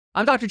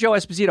I'm Dr. Joe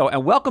Esposito,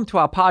 and welcome to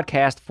our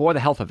podcast, For the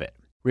Health of It.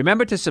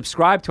 Remember to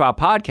subscribe to our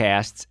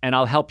podcasts, and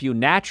I'll help you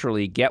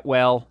naturally get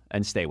well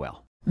and stay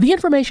well. The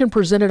information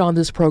presented on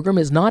this program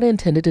is not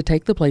intended to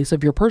take the place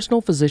of your personal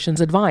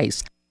physician's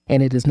advice,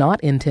 and it is not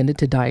intended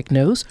to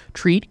diagnose,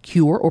 treat,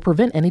 cure, or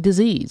prevent any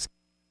disease.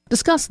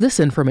 Discuss this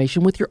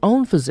information with your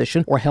own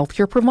physician or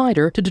healthcare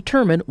provider to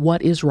determine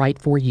what is right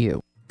for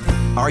you.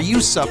 Are you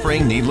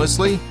suffering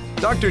needlessly?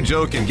 Dr.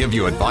 Joe can give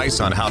you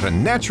advice on how to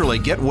naturally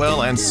get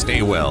well and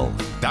stay well.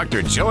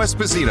 Dr. Joe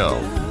Esposito.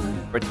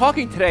 We're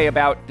talking today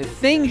about the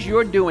things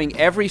you're doing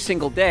every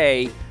single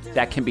day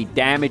that can be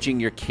damaging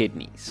your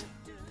kidneys.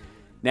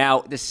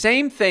 Now, the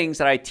same things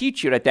that I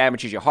teach you that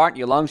damages your heart,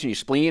 your lungs, and your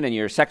spleen, and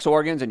your sex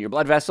organs, and your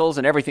blood vessels,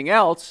 and everything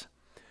else,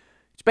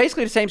 it's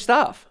basically the same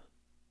stuff.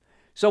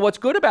 So what's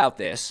good about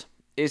this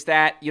is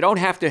that you don't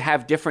have to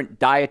have different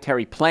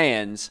dietary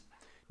plans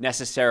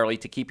necessarily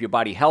to keep your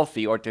body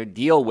healthy or to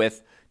deal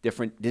with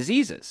different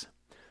diseases.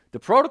 The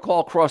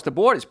protocol across the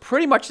board is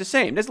pretty much the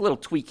same. There's a little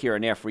tweak here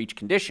and there for each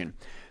condition,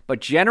 but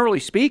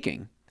generally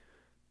speaking,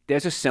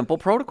 there's a simple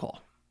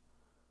protocol.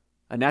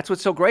 And that's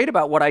what's so great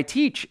about what I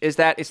teach is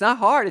that it's not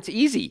hard, it's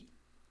easy.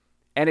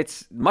 And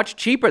it's much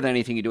cheaper than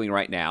anything you're doing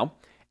right now,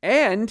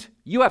 and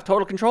you have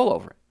total control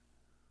over it.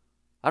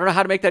 I don't know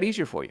how to make that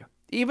easier for you.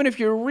 Even if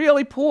you're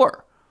really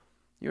poor,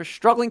 you're a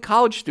struggling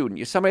college student,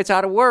 you're somebody that's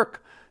out of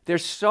work,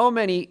 there's so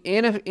many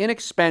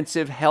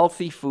inexpensive,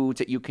 healthy foods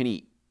that you can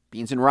eat.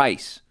 Beans and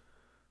rice,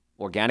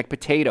 organic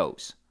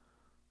potatoes.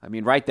 I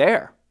mean, right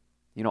there.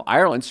 You know,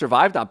 Ireland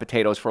survived on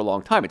potatoes for a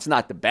long time. It's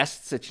not the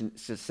best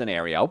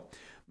scenario,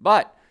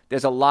 but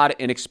there's a lot of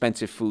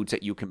inexpensive foods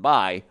that you can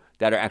buy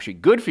that are actually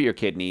good for your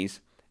kidneys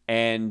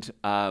and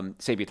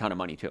save you a ton of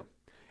money too.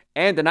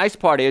 And the nice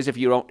part is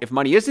if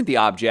money isn't the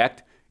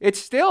object, it's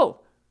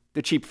still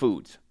the cheap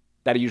foods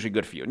that are usually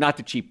good for you, not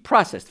the cheap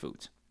processed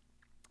foods,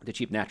 the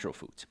cheap natural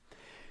foods.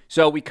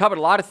 So we covered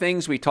a lot of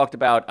things. We talked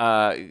about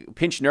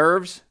pinched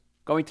nerves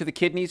going to the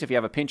kidneys. If you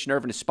have a pinched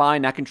nerve in the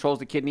spine, that controls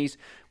the kidneys.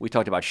 We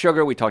talked about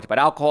sugar. We talked about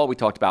alcohol. We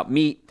talked about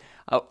meat.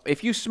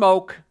 If you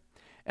smoke,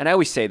 and I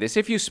always say this,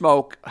 if you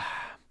smoke,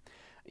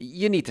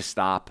 you need to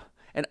stop.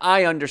 And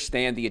I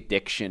understand the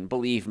addiction.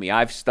 Believe me,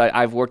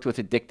 I've worked with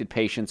addicted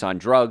patients on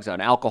drugs, on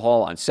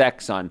alcohol, on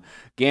sex, on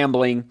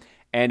gambling.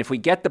 And if we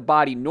get the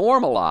body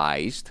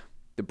normalized,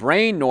 the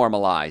brain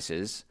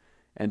normalizes,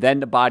 and then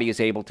the body is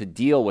able to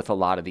deal with a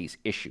lot of these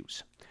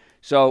issues.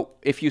 So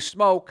if you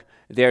smoke,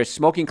 there's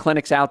smoking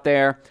clinics out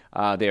there.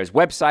 There's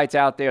websites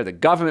out there. The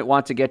government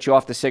wants to get you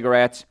off the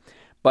cigarettes.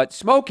 But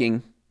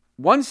smoking,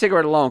 one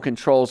cigarette alone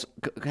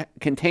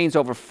contains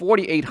over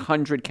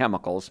 4,800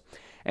 chemicals,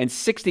 and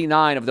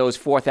 69 of those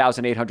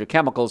 4,800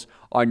 chemicals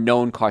are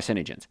known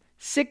carcinogens.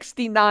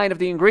 69 of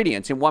the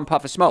ingredients in one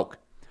puff of smoke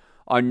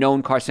are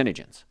known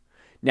carcinogens.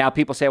 Now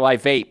people say, well, I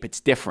vape.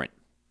 It's different.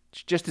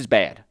 It's just as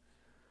bad.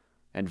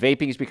 And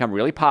vaping has become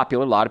really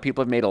popular. A lot of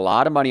people have made a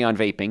lot of money on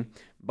vaping,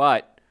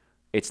 but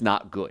it's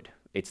not good.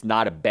 It's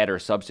not a better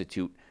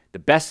substitute. The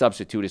best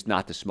substitute is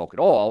not to smoke at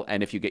all.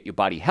 And if you get your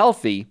body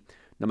healthy,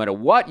 no matter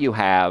what you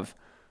have,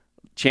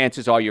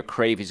 chances are your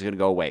cravings are going to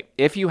go away.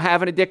 If you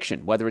have an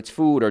addiction, whether it's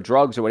food or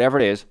drugs or whatever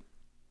it is,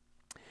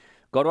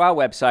 go to our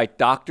website,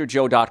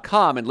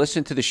 drjoe.com, and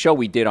listen to the show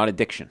we did on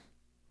addiction.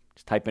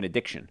 Just type in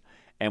addiction.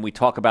 And we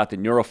talk about the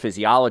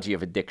neurophysiology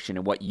of addiction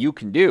and what you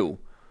can do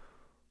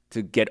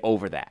to get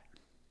over that.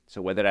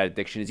 So whether that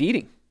addiction is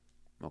eating,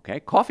 okay,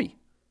 coffee,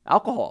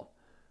 alcohol,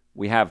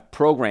 we have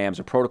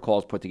programs or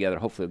protocols put together.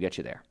 Hopefully it'll get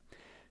you there.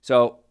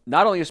 So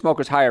not only are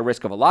smokers higher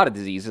risk of a lot of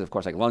diseases, of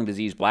course, like lung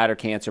disease, bladder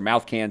cancer,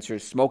 mouth cancer,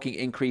 smoking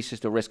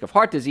increases the risk of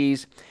heart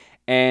disease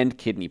and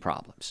kidney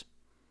problems.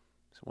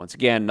 So once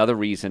again, another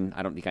reason,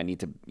 I don't think I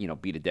need to,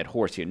 beat a dead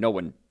horse here. No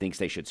one thinks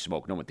they should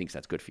smoke. No one thinks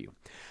that's good for you.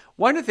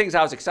 One of the things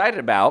I was excited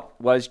about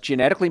was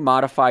genetically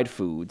modified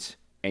foods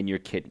and your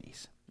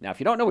kidneys. Now, if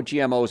you don't know what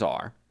GMOs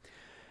are,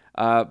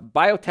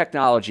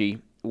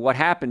 biotechnology, what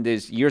happened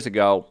is years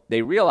ago,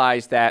 they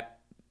realized that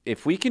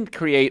if we can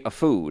create a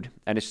food,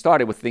 and it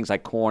started with things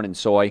like corn and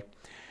soy,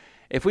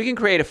 if we can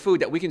create a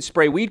food that we can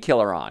spray weed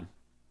killer on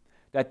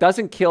that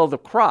doesn't kill the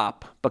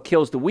crop but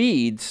kills the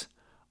weeds,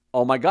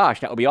 oh my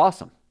gosh, that would be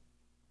awesome.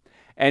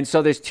 And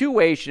so there's two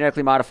ways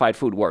genetically modified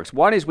food works.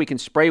 One is we can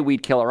spray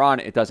weed killer on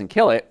it, it doesn't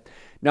kill it.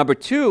 Number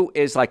two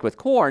is like with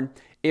corn,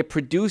 it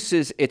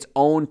produces its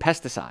own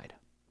pesticide.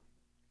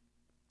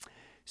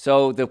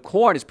 So the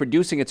corn is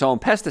producing its own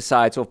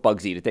pesticide, so if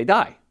bugs eat it, they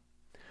die.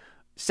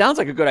 Sounds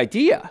like a good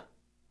idea.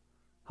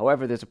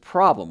 However, there's a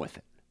problem with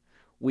it.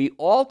 We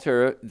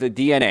alter the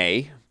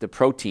DNA, the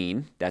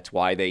protein, that's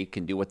why they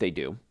can do what they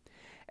do.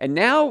 And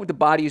now the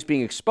body is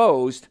being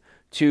exposed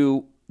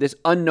to this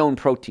unknown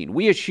protein.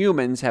 We as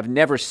humans have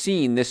never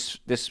seen this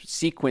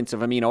sequence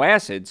of amino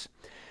acids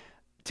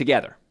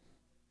together.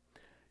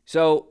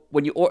 So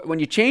when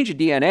you change a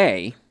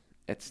DNA,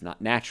 it's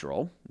not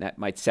natural. That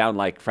might sound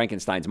like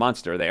Frankenstein's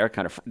monster there.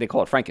 They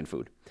call it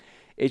Frankenfood.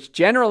 It's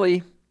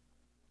generally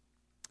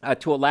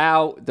to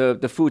allow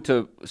the food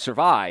to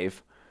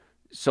survive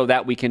so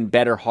that we can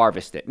better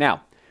harvest it.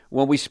 Now,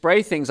 when we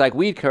spray things like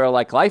weed killer,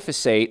 like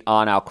glyphosate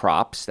on our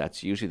crops,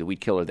 that's usually the weed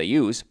killer they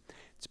use.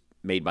 It's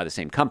made by the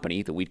same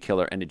company, the weed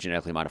killer and the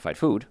genetically modified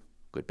food.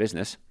 Good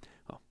business.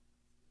 Well,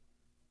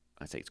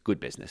 I say it's good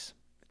business.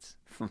 It's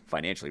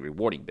financially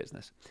rewarding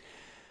business.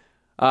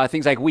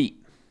 Things like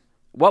wheat.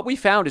 What we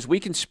found is we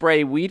can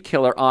spray weed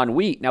killer on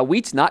wheat. Now,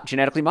 wheat's not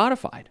genetically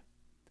modified.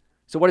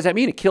 So what does that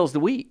mean? It kills the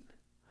wheat.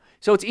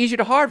 So it's easier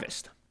to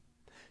harvest.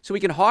 So we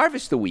can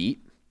harvest the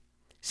wheat,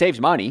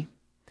 saves money,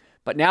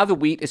 but now the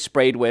wheat is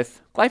sprayed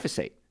with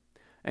glyphosate.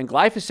 And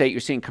glyphosate,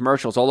 you're seeing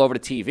commercials all over the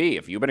TV.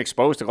 If you've been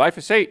exposed to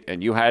glyphosate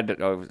and you had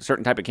a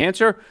certain type of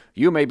cancer,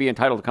 you may be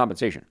entitled to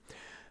compensation.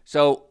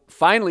 So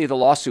finally, the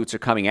lawsuits are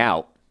coming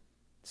out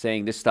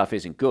saying this stuff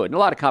isn't good. And a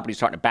lot of companies are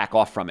starting to back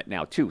off from it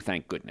now too,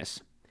 thank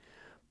goodness.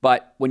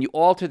 But when you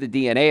alter the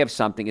DNA of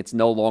something, it's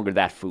no longer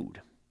that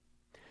food.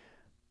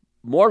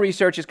 More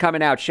research is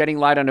coming out shedding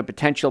light on the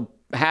potential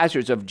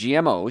hazards of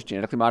GMOs,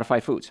 genetically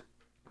modified foods.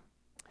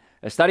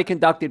 A study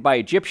conducted by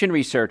Egyptian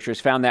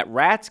researchers found that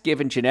rats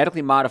given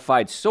genetically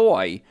modified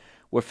soy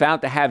were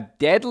found to have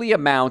deadly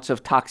amounts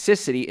of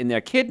toxicity in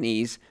their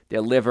kidneys,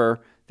 their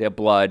liver, their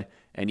blood,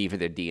 and even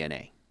their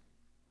DNA.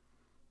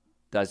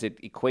 Does it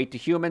equate to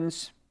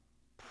humans?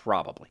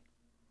 Probably.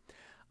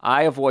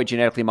 I avoid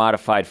genetically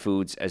modified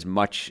foods as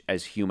much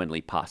as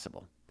humanly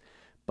possible,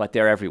 but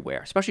they're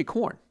everywhere, especially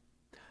corn.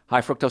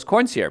 High fructose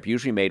corn syrup,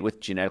 usually made with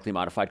genetically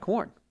modified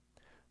corn.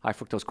 High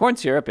fructose corn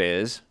syrup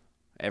is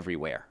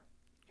everywhere.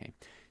 Okay.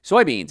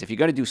 Soybeans, if you're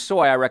going to do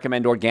soy, I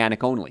recommend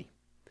organic only.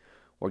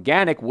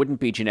 Organic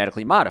wouldn't be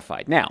genetically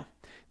modified. Now,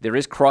 there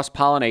is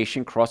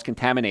cross-pollination,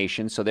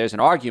 cross-contamination, so there's an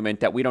argument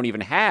that we don't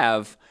even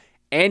have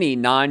any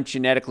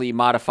non-genetically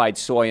modified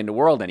soy in the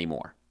world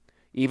anymore.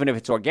 Even if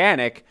it's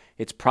organic,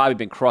 it's probably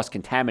been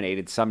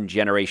cross-contaminated some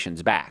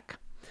generations back.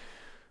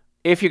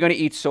 If you're going to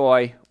eat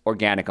soy,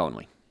 organic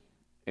only.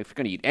 If you're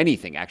going to eat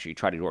anything, actually,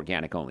 try to do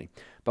organic only.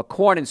 But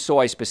corn and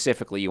soy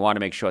specifically, you want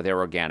to make sure they're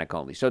organic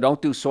only. So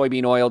don't do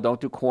soybean oil,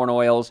 don't do corn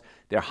oils.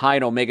 They're high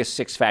in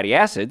omega-6 fatty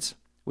acids,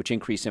 which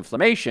increase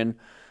inflammation,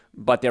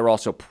 but they're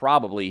also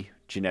probably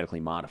genetically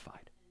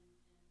modified.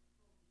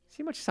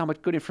 See how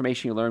much good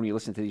information you learn when you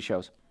listen to these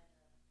shows?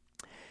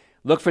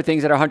 Look for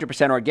things that are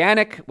 100%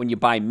 organic when you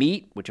buy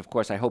meat, which of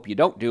course I hope you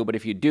don't do, but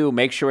if you do,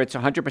 make sure it's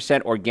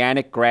 100%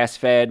 organic,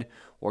 grass-fed,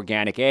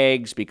 organic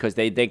eggs, because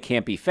they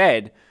can't be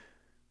fed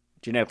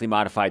genetically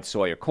modified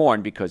soy or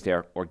corn because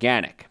they're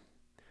organic.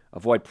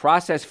 Avoid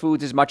processed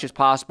foods as much as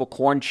possible,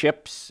 corn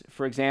chips,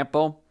 for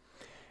example.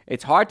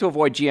 It's hard to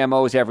avoid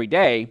GMOs every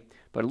day,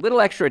 but a little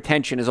extra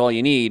attention is all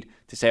you need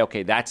to say,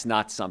 okay, that's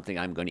not something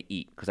I'm going to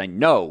eat because I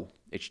know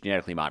it's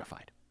genetically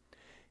modified.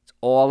 It's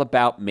all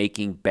about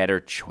making better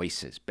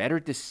choices,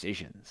 better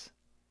decisions.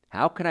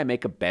 How can I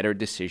make a better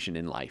decision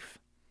in life?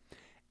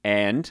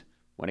 And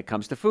when it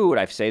comes to food,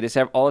 I say this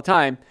all the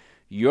time,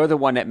 you're the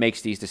one that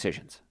makes these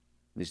decisions.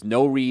 There's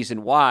no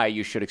reason why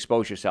you should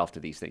expose yourself to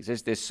these things.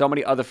 There's so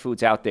many other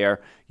foods out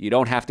there. You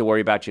don't have to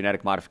worry about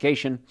genetic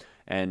modification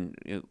and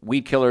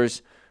weed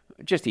killers.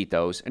 Just eat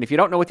those. And if you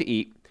don't know what to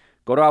eat,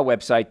 go to our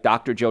website,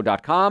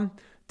 drjoe.com,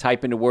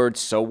 type in the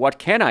words, so what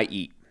can I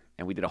eat?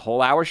 And we did a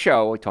whole hour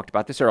show, we talked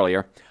about this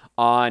earlier,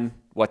 on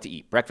what to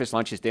eat. Breakfast,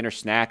 lunches, dinner,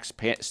 snacks,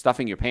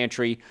 stuffing your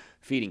pantry,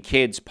 feeding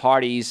kids,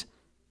 parties.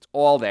 It's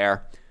all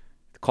there.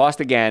 The cost,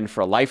 again,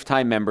 for a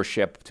lifetime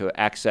membership to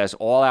access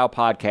all our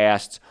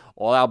podcasts,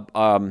 all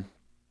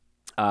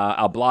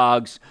our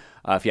blogs.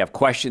 If you have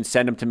questions,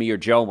 send them to me or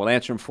Joe, and we'll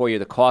answer them for you.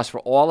 The cost for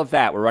all of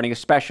that, we're running a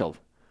special.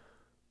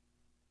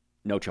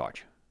 No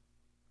charge.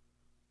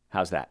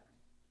 How's that?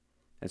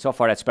 And so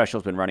far, that special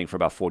has been running for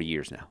about 40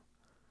 years now.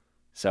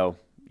 So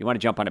you want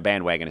to jump on a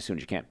bandwagon as soon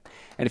as you can.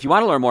 And if you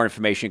want to learn more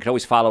information, you can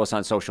always follow us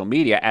on social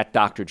media at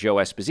Dr. Joe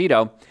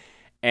Esposito.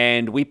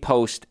 And we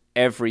post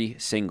every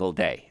single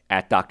day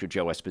at Dr.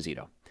 Joe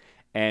Esposito.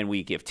 And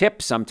we give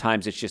tips.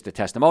 Sometimes it's just a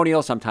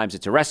testimonial. Sometimes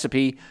it's a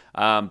recipe.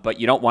 But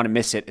you don't want to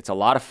miss it. It's a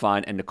lot of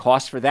fun. And the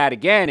cost for that,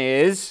 again,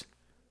 is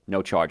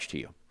no charge to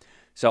you.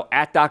 So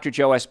at Dr.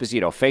 Joe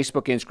Esposito,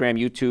 Facebook, Instagram,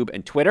 YouTube,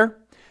 and Twitter.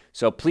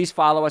 So please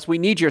follow us. We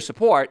need your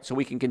support so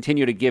we can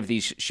continue to give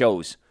these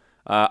shows.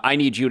 I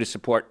need you to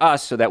support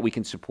us so that we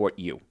can support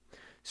you.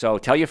 So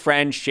tell your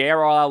friends,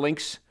 share all our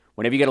links.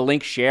 Whenever you get a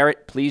link, share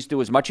it. Please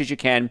do as much as you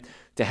can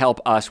to help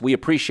us. We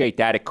appreciate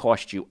that. It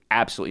costs you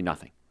absolutely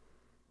nothing.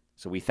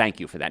 So we thank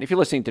you for that. And if you're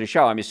listening to the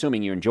show, I'm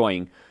assuming you're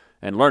enjoying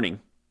and learning.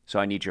 So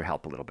I need your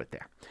help a little bit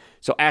there.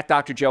 So at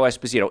Dr. Joe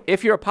Esposito,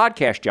 if you're a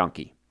podcast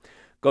junkie,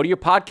 go to your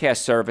podcast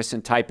service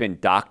and type in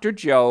Dr.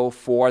 Joe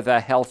for the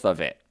health of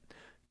it.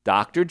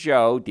 Dr.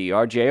 Joe,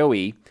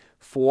 D-R-J-O-E,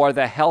 for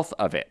the health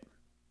of it.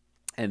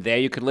 And there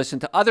you can listen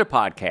to other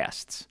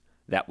podcasts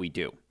that we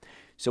do.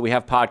 So we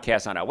have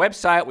podcasts on our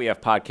website. We have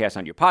podcasts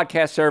on your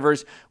podcast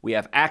servers. We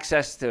have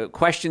access to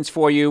questions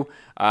for you.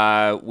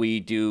 We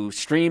do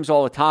streams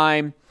all the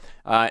time.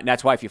 And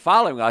that's why if you're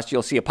following us,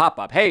 you'll see a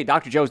pop-up. Hey,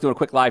 Dr. Joe's doing a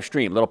quick live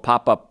stream. Little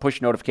pop-up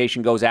push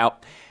notification goes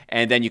out,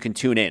 and then you can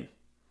tune in.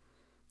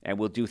 And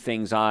we'll do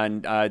things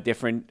on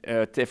different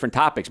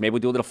topics. Maybe we'll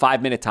do a little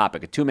 5-minute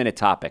topic, a 2-minute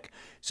topic.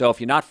 So if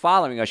you're not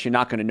following us, you're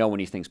not going to know when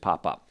these things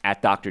pop up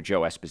at Dr.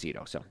 Joe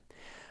Esposito. So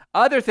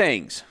other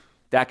things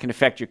that can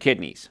affect your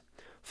kidneys.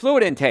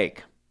 Fluid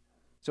intake.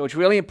 So it's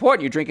really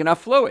important you drink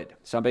enough fluid.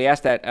 Somebody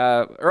asked that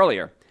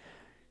earlier.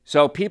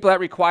 So people that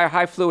require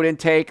high fluid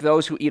intake,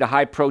 those who eat a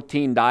high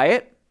protein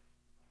diet,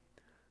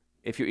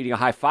 if you're eating a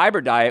high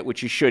fiber diet,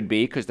 which you should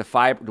be, because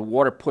the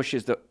water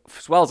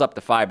swells up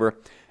the fiber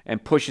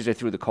and pushes it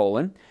through the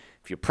colon.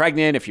 If you're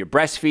pregnant, if you're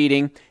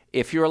breastfeeding,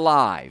 if you're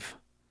alive,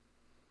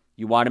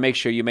 you want to make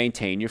sure you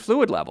maintain your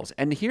fluid levels.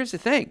 And here's the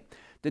thing.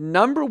 The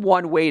number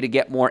one way to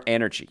get more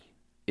energy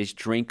is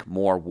drink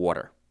more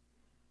water.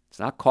 It's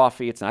not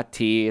coffee, it's not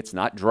tea, it's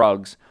not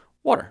drugs,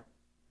 water.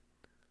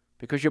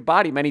 Because your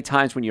body, many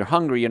times when you're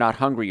hungry, you're not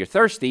hungry, you're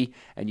thirsty,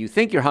 and you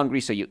think you're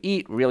hungry, so you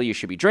eat. Really, you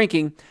should be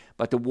drinking,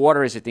 but the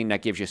water is the thing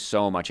that gives you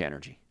so much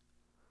energy.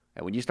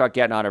 And when you start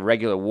getting on a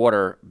regular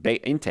water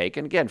intake,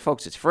 and again,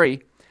 folks, it's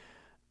free,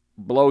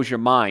 blows your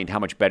mind how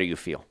much better you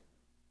feel.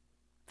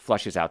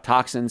 Flushes out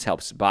toxins,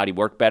 helps the body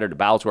work better, the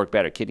bowels work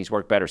better, kidneys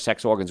work better,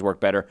 sex organs work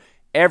better.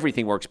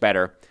 Everything works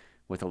better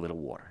with a little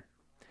water.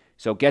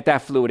 So get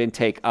that fluid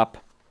intake up.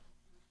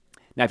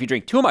 Now, if you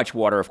drink too much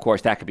water, of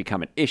course, that could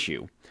become an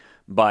issue.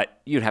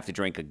 But you'd have to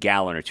drink a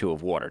gallon or 2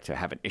 of water to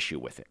have an issue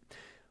with it.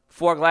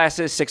 4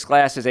 glasses, 6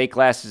 glasses, 8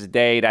 glasses a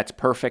day, that's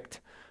perfect.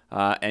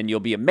 And you'll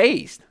be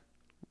amazed.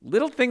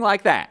 Little thing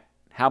like that,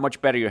 how much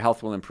better your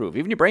health will improve.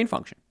 Even your brain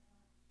function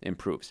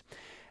improves.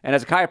 And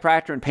as a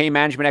chiropractor and pain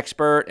management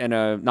expert and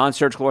a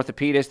non-surgical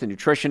orthopedist and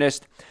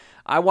nutritionist,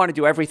 I want to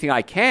do everything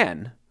I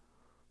can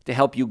to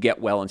help you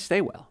get well and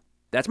stay well.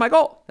 That's my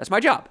goal. That's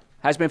my job.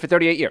 Has been for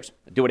 38 years.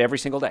 I do it every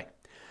single day.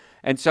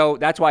 And so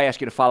that's why I ask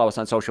you to follow us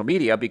on social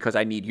media, because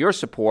I need your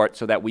support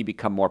so that we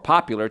become more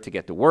popular to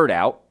get the word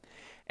out.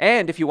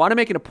 And if you want to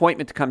make an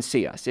appointment to come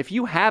see us, if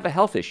you have a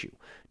health issue,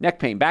 neck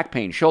pain, back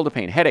pain, shoulder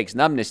pain, headaches,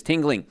 numbness,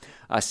 tingling,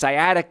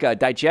 sciatica,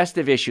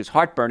 digestive issues,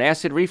 heartburn,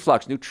 acid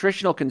reflux,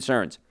 nutritional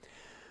concerns,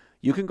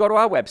 you can go to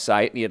our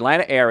website. In the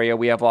Atlanta area,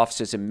 we have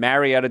offices in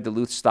Marietta,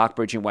 Duluth,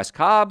 Stockbridge, and West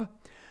Cobb.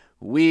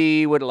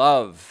 We would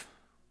love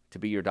to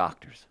be your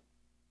doctors.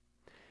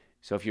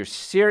 So if you're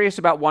serious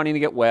about wanting to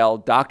get well,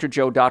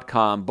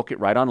 drjoe.com, book it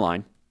right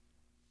online.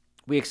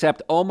 We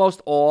accept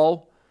almost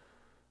all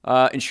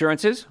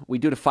insurances. We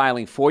do the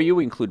filing for you.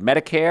 We include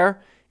Medicare.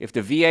 If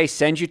the VA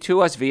sends you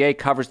to us, VA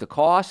covers the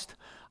cost.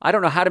 I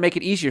don't know how to make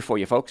it easier for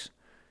you, folks.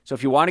 So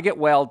if you want to get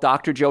well,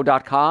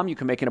 drjoe.com, you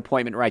can make an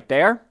appointment right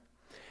there.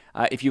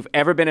 If you've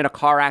ever been in a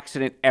car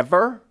accident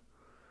ever,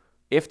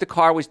 if the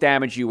car was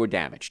damaged, you were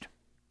damaged.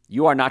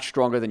 You are not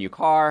stronger than your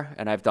car,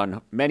 and I've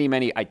done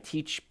many. I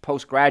teach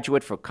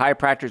postgraduate for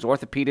chiropractors,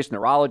 orthopedists,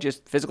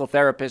 neurologists, physical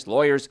therapists,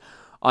 lawyers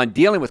on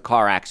dealing with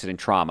car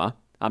accident trauma.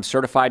 I'm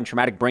certified in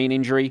traumatic brain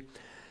injury.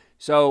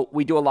 So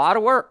we do a lot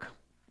of work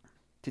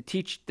to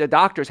teach the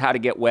doctors how to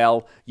get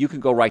well. You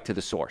can go right to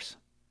the source.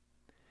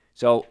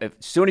 So as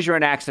soon as you're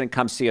in an accident,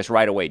 come see us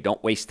right away.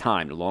 Don't waste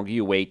time. The longer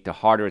you wait, the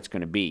harder it's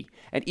going to be.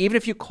 And even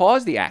if you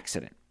cause the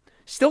accident,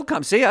 still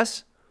come see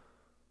us.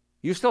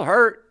 You still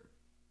hurt.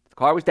 The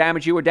car was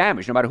damaged, you were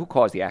damaged, no matter who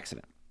caused the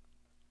accident.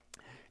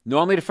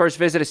 Normally, the first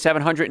visit is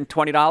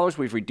 $720.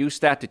 We've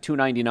reduced that to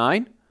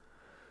 $299.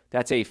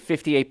 That's a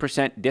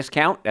 58%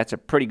 discount. That's a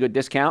pretty good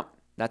discount.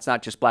 That's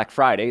not just Black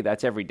Friday.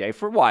 That's every day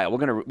for a while.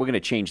 We're gonna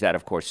change that,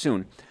 of course,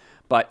 soon.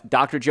 But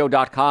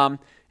drjoe.com,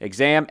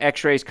 exam,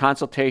 x-rays,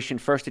 consultation,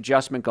 first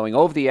adjustment, going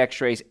over the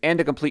x-rays,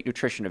 and a complete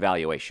nutrition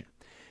evaluation.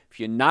 If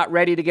you're not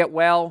ready to get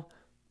well,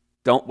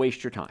 don't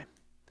waste your time.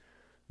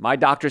 My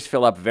doctors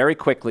fill up very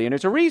quickly, and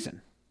there's a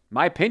reason.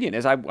 My opinion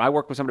is I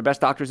work with some of the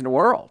best doctors in the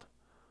world.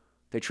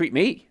 They treat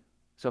me.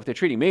 So if they're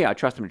treating me, I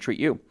trust them to treat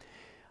you.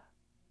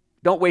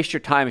 Don't waste your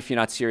time if you're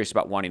not serious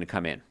about wanting to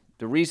come in.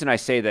 The reason I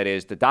say that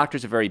is the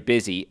doctors are very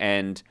busy,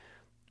 and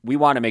we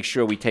want to make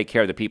sure we take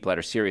care of the people that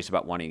are serious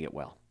about wanting to get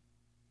well.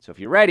 So if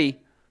you're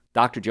ready,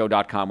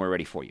 drjoe.com, we're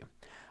ready for you.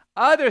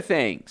 Other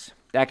things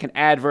that can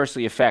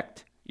adversely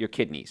affect your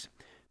kidneys.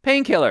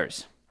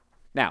 Painkillers.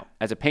 Now,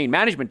 as a pain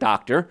management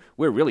doctor,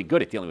 we're really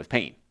good at dealing with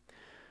pain.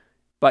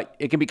 But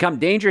it can become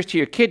dangerous to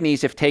your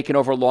kidneys if taken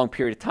over a long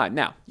period of time.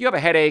 Now, you have a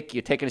headache,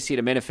 you're taking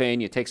acetaminophen,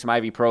 you take some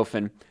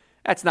ibuprofen.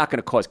 That's not going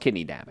to cause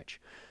kidney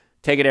damage.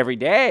 Take it every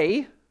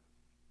day,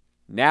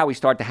 now we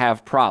start to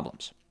have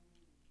problems.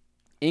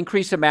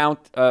 Increased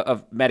amount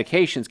of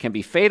medications can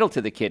be fatal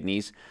to the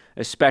kidneys,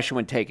 especially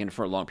when taken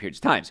for long periods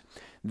of time.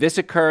 This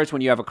occurs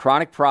when you have a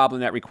chronic problem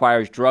that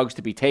requires drugs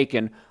to be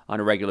taken on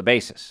a regular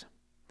basis.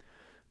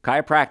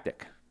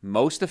 Chiropractic,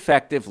 most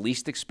effective,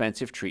 least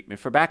expensive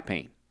treatment for back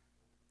pain.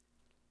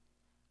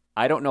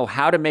 I don't know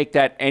how to make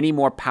that any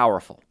more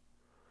powerful.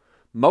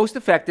 Most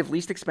effective,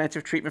 least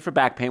expensive treatment for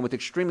back pain with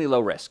extremely low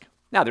risk.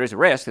 Now, there is a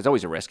risk. There's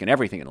always a risk in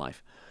everything in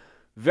life.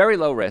 Very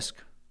low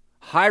risk,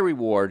 high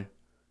reward,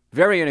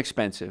 very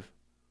inexpensive,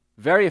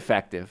 very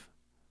effective.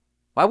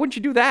 Why wouldn't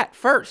you do that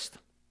first?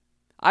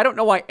 I don't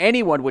know why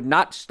anyone would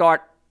not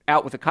start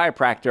out with a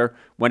chiropractor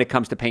when it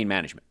comes to pain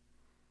management.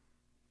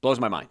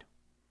 Blows my mind.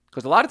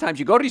 Because a lot of times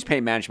you go to these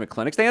pain management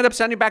clinics, they end up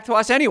sending back to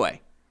us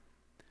anyway.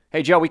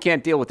 Hey, Joe, we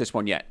can't deal with this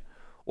one yet.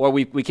 Or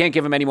we can't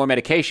give them any more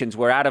medications.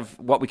 We're out of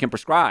what we can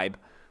prescribe.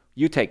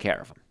 You take care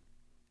of them.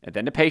 And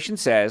then the patient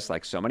says,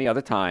 like so many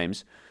other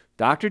times,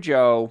 Dr.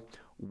 Joe,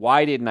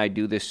 why didn't I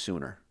do this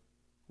sooner?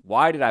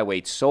 Why did I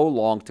wait so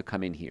long to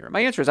come in here?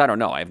 My answer is, I don't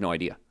know. I have no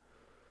idea.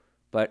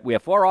 But we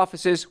have 4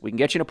 offices. We can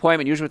get you an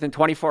appointment usually within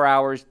 24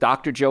 hours,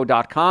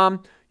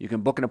 drjoe.com. You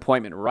can book an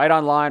appointment right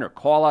online or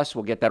call us.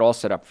 We'll get that all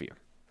set up for you.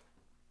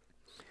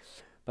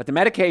 But the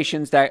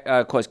medications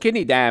that cause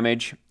kidney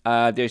damage,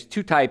 there's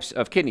 2 types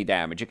of kidney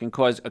damage. It can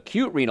cause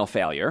acute renal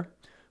failure,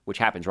 which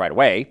happens right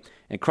away,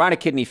 and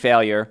chronic kidney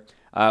failure,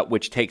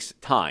 which takes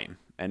time.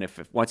 And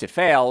once it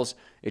fails,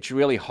 it's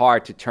really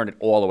hard to turn it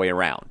all the way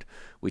around.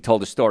 We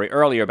told a story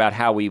earlier about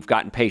how we've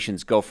gotten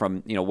patients go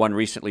from, one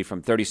recently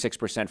from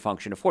 36%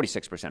 function to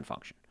 46%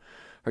 function.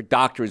 Her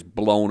doctor is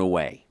blown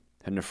away,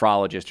 her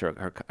nephrologist,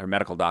 her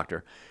medical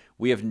doctor.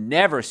 We have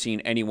never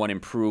seen anyone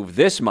improve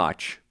this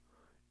much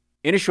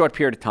in a short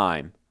period of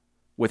time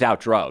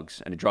without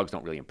drugs. And the drugs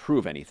don't really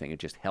improve anything. It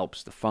just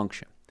helps the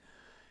function.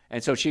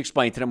 And so she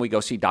explained to them, we go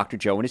see Dr.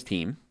 Joe and his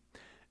team.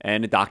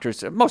 And the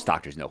doctors, most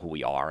doctors know who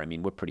we are. I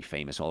mean, we're pretty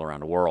famous all around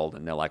the world.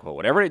 And they're like, well,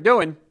 whatever they're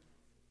doing,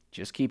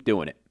 just keep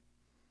doing it.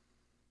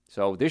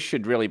 So this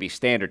should really be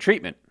standard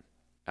treatment.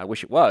 I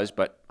wish it was,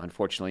 but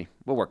unfortunately,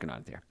 we're working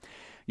on it there.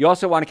 You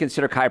also want to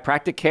consider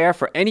chiropractic care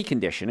for any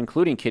condition,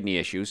 including kidney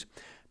issues,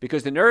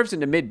 because the nerves in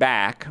the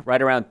mid-back,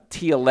 right around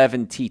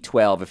T11,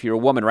 T12, if you're a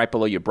woman, right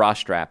below your bra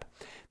strap,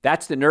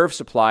 that's the nerve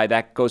supply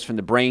that goes from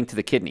the brain to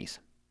the kidneys.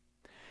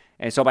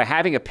 And so by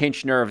having a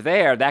pinched nerve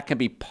there, that can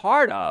be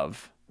part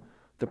of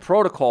the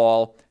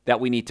protocol that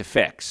we need to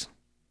fix.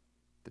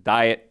 The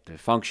diet, the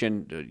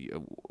function, the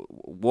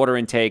water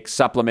intake,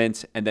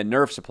 supplements, and then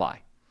nerve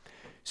supply.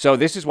 So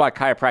this is why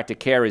chiropractic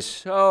care is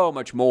so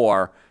much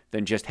more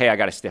than just, hey, I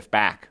got a stiff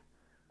back.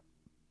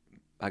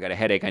 I got a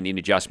headache, I need an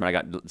adjustment,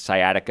 I got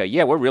sciatica.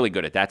 Yeah, we're really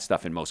good at that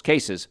stuff in most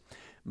cases.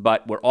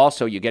 But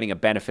you're getting a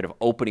benefit of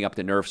opening up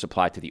the nerve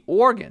supply to the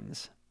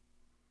organs.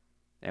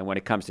 And when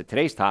it comes to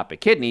today's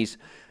topic, kidneys,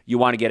 you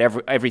want to get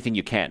everything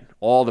you can,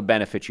 all the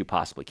benefits you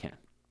possibly can.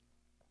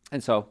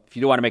 And so if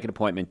you do want to make an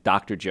appointment,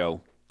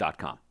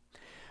 drjoe.com.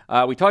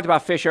 We talked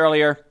about fish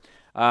earlier.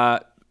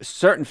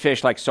 Certain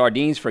fish, like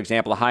sardines, for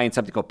example, are high in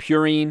something called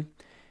purine,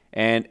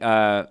 and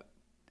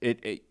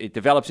it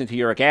develops into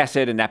uric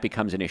acid, and that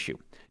becomes an issue.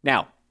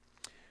 Now,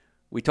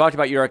 we talked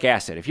about uric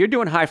acid. If you're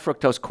doing high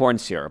fructose corn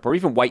syrup or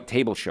even white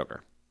table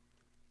sugar,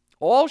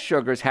 all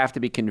sugars have to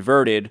be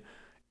converted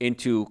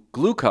into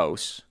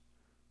glucose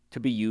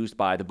to be used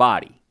by the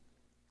body.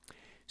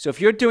 So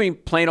if you're doing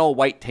plain old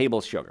white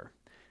table sugar,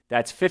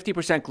 that's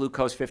 50%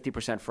 glucose,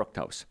 50%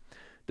 fructose.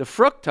 The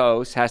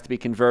fructose has to be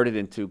converted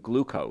into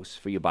glucose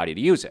for your body to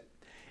use it.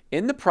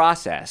 In the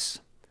process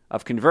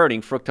of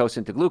converting fructose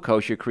into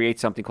glucose, you create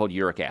something called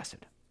uric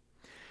acid.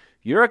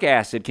 Uric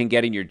acid can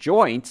get in your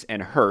joints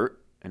and hurt.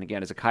 And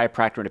again, as a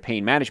chiropractor and a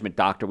pain management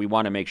doctor, we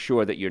want to make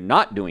sure that you're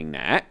not doing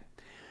that.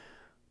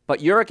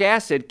 But uric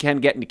acid can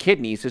get into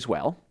kidneys as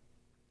well.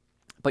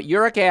 But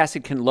uric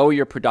acid can lower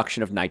your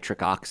production of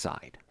nitric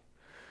oxide.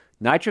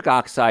 Nitric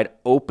oxide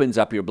opens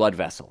up your blood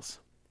vessels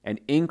and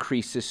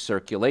increases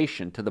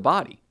circulation to the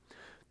body.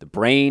 The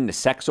brain, the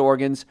sex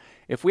organs.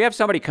 If we have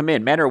somebody come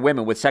in, men or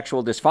women with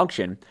sexual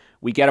dysfunction,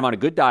 we get them on a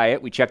good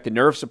diet. We check the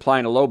nerve supply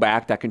in the low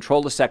back that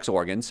control the sex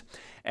organs.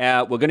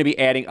 We're going to be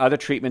adding other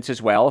treatments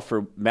as well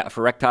for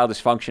erectile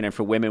dysfunction and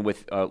for women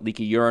with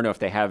leaky urine or if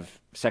they have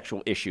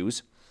sexual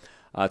issues.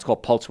 It's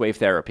called pulse wave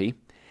therapy.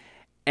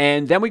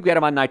 And then we get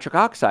them on nitric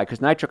oxide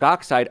because nitric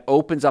oxide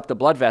opens up the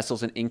blood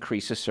vessels and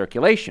increases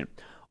circulation.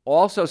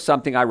 Also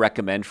something I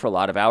recommend for a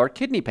lot of our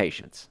kidney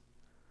patients.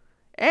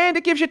 And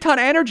it gives you a ton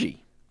of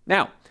energy.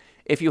 Now,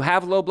 if you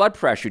have low blood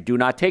pressure, do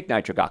not take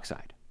nitric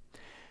oxide.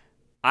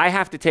 I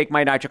have to take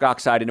my nitric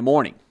oxide in the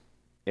morning.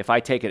 If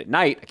I take it at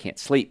night, I can't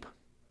sleep.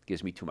 It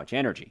gives me too much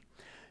energy.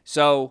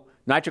 So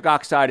nitric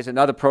oxide is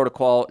another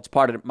protocol. It's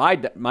part of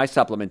my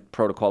supplement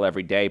protocol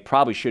every day.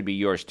 Probably should be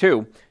yours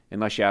too,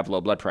 unless you have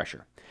low blood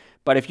pressure.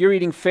 But if you're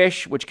eating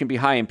fish, which can be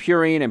high in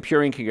purine, and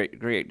purine can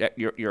create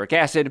uric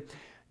acid,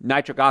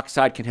 nitric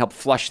oxide can help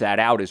flush that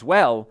out as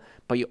well,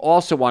 but you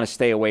also want to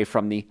stay away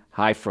from the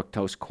high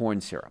fructose corn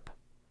syrup,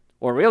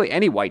 or really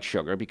any white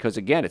sugar, because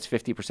again, it's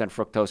 50%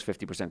 fructose,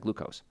 50%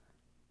 glucose.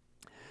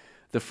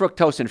 The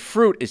fructose in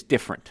fruit is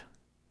different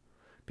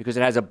because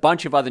it has a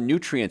bunch of other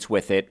nutrients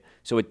with it,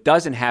 so it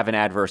doesn't have an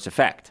adverse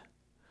effect.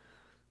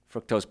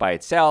 Fructose by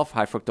itself,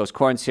 high fructose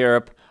corn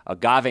syrup,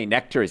 agave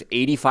nectar is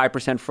 85%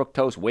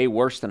 fructose, way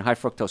worse than high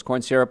fructose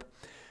corn syrup.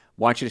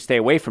 Want you to stay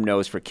away from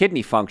those for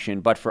kidney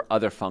function, but for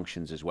other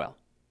functions as well.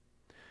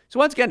 So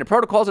once again, the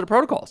protocols are the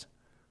protocols.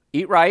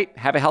 Eat right,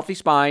 have a healthy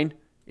spine.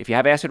 If you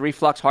have acid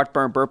reflux,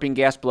 heartburn, burping,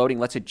 gas, bloating,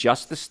 let's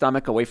adjust the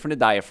stomach away from the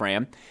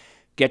diaphragm.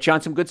 Get you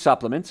on some good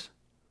supplements.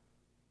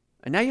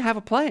 And now you have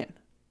a plan.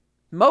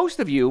 Most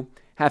of you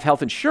have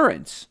health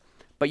insurance,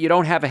 but you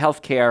don't have a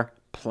health care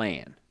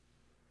plan.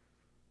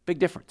 Big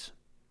difference.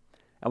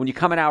 And when you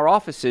come in our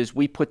offices,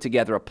 we put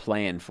together a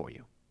plan for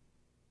you.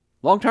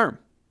 long term.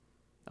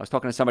 I was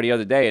talking to somebody the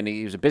other day, and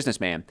he was a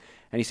businessman,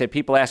 and he said,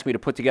 people ask me to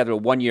put together a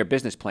 1-year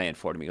business plan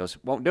for them. He goes,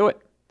 won't do it.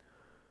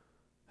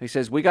 He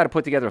says, we got to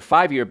put together a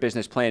 5-year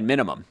business plan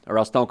minimum, or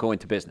else don't go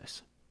into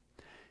business.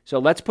 So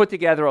let's put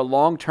together a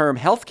long-term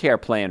healthcare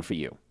plan for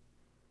you.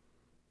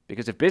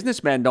 Because if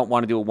businessmen don't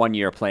want to do a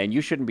 1-year plan, you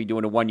shouldn't be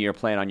doing a 1-year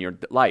plan on your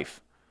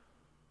life.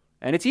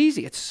 And it's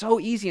easy. It's so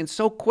easy and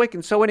so quick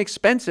and so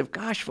inexpensive.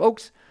 Gosh,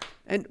 folks.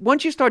 And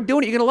once you start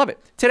doing it, you're going to love it.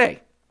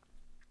 Today,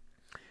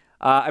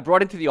 I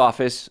brought into the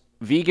office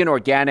vegan raw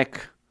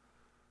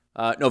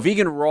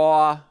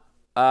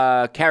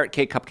carrot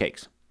cake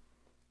cupcakes.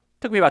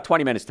 Took me about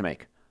 20 minutes to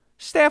make.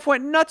 Staff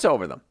went nuts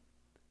over them.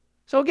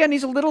 So again,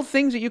 these are little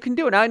things that you can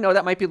do. And I know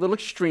that might be a little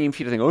extreme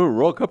for you to think, oh,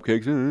 raw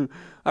cupcakes.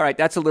 All right,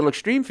 that's a little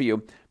extreme for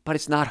you, but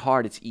it's not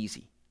hard. It's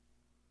easy.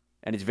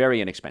 And it's very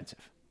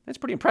inexpensive. It's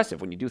pretty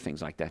impressive when you do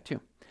things like that too.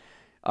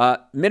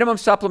 Minimum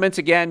supplements,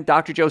 again,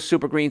 Dr. Joe's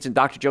Super Greens and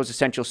Dr. Joe's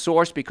Essential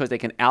Source, because they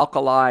can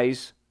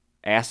alkalize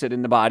acid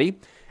in the body.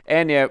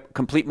 And they're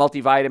complete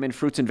multivitamin,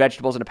 fruits and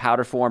vegetables in a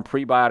powder form,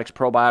 prebiotics,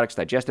 probiotics,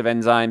 digestive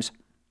enzymes.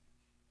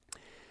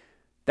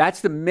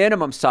 That's the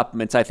minimum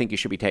supplements I think you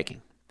should be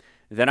taking.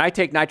 Then I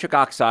take nitric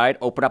oxide,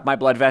 open up my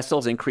blood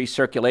vessels, increase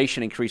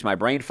circulation, increase my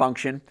brain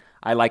function.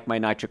 I like my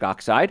nitric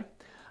oxide.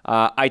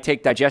 I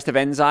take digestive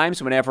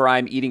enzymes whenever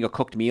I'm eating a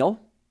cooked meal.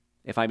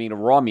 If I'm eating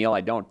a raw meal,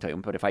 I don't,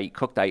 but if I eat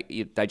cooked, I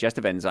eat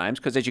digestive enzymes,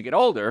 because as you get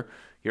older,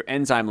 your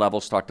enzyme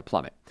levels start to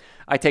plummet.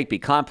 I take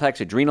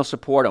B-complex, adrenal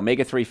support,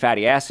 omega-3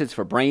 fatty acids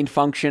for brain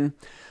function.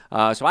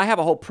 So I have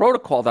a whole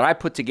protocol that I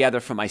put together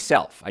for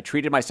myself. I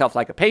treated myself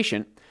like a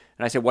patient,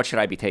 and I said, what should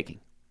I be taking?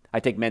 I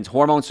take men's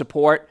hormone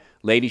support.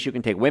 Ladies, you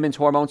can take women's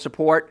hormone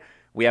support.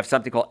 We have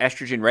something called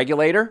estrogen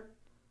regulator.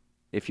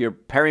 If you're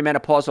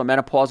perimenopausal or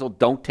menopausal,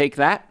 don't take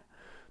that.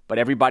 But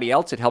everybody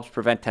else, it helps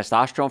prevent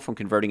testosterone from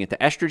converting into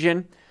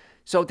estrogen.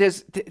 So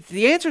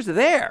the answers are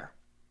there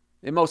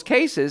in most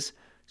cases.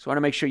 So I want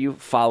to make sure you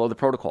follow the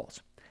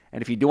protocols.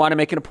 And if you do want to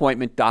make an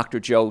appointment,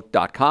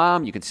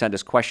 drjoe.com. You can send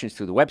us questions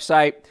through the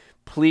website.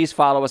 Please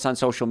follow us on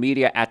social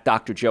media at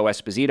Dr. Joe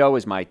Esposito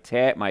is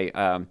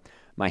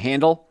my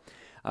handle,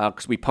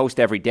 because we post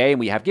every day and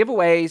we have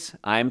giveaways.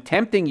 I'm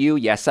tempting you.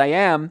 Yes, I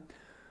am.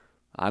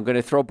 I'm going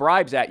to throw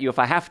bribes at you if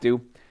I have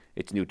to.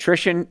 It's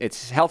nutrition,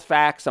 it's health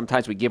facts.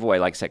 Sometimes we give away,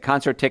 like I said,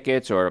 concert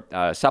tickets or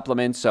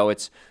supplements. So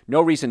it's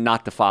no reason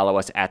not to follow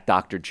us at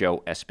Dr.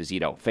 Joe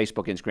Esposito,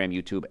 Facebook, Instagram,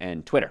 YouTube,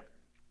 and Twitter.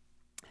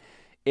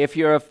 If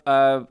you're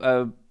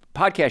a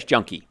podcast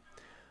junkie,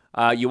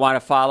 you want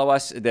to follow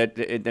us.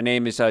 The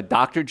name is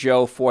Dr.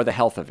 Joe for the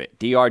Health of It,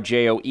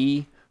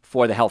 DRJOE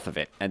for the Health of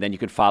It. And then you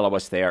can follow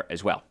us there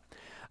as well.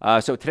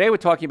 So today we're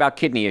talking about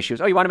kidney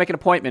issues. Oh, you want to make an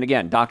appointment?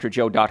 Again,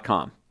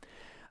 drjoe.com.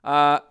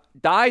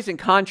 Dyes and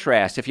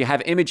contrast if you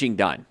have imaging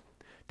done.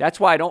 That's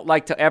why I don't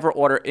like to ever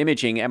order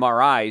imaging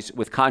MRIs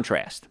with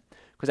contrast,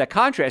 because that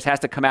contrast has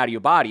to come out of your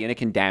body and it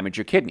can damage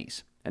your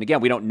kidneys. And again,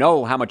 we don't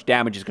know how much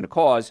damage it's going to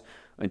cause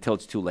until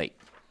it's too late.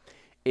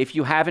 If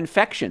you have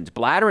infections,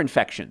 bladder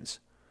infections,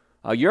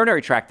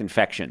 urinary tract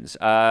infections,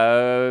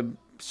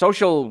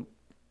 social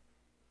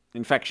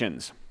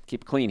infections,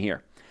 keep clean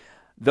here.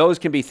 Those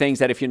can be things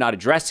that if you're not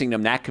addressing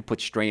them, that could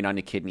put strain on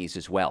the kidneys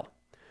as well.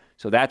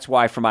 So that's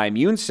why for my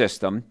immune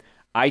system,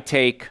 we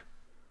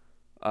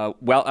have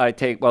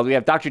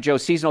Dr.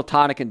 Joe's Seasonal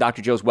Tonic and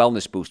Dr. Joe's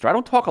Wellness Booster. I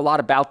don't talk a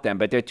lot about them,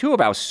 but they're two of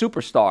our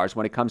superstars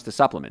when it comes to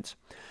supplements.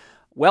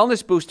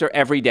 Wellness Booster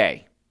every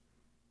day.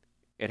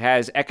 It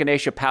has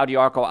Echinacea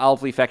Paudiarco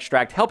olive leaf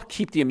extract, help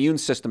keep the immune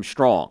system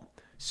strong,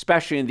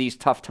 especially in these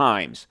tough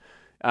times.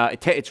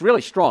 It's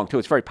really strong too.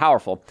 It's very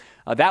powerful.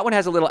 That one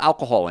has a little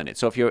alcohol in it.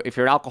 So if you're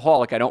an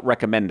alcoholic, I don't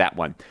recommend that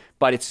one.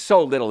 But it's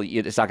so little,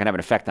 it's not going to have an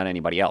effect on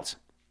anybody else.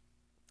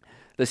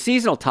 The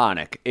Seasonal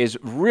Tonic is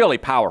really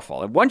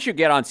powerful. And once you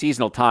get on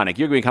Seasonal Tonic,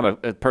 you're going to become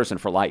a person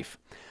for life.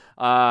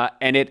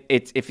 And if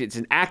it's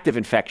an active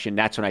infection,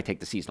 that's when I take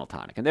the Seasonal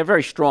Tonic. And they're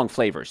very strong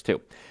flavors,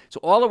 too. So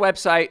all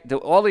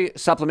the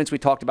supplements we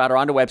talked about are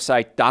on the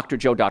website,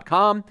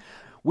 drjoe.com.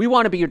 We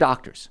want to be your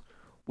doctors.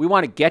 We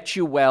want to get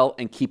you well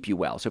and keep you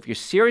well. So if you're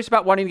serious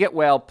about wanting to get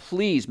well,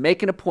 please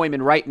make an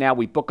appointment right now.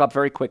 We book up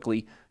very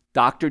quickly,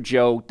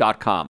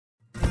 drjoe.com.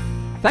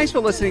 Thanks for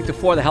listening to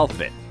For the Health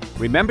of It.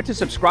 Remember to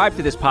subscribe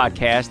to this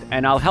podcast,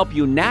 and I'll help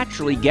you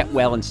naturally get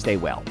well and stay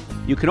well.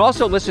 You can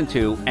also listen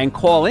to and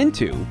call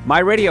into my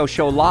radio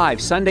show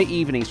live Sunday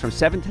evenings from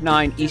 7 to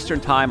 9 Eastern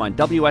Time on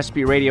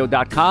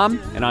WSBRadio.com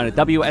and on a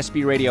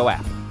WSB Radio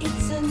app.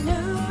 It's a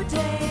new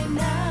day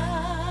now.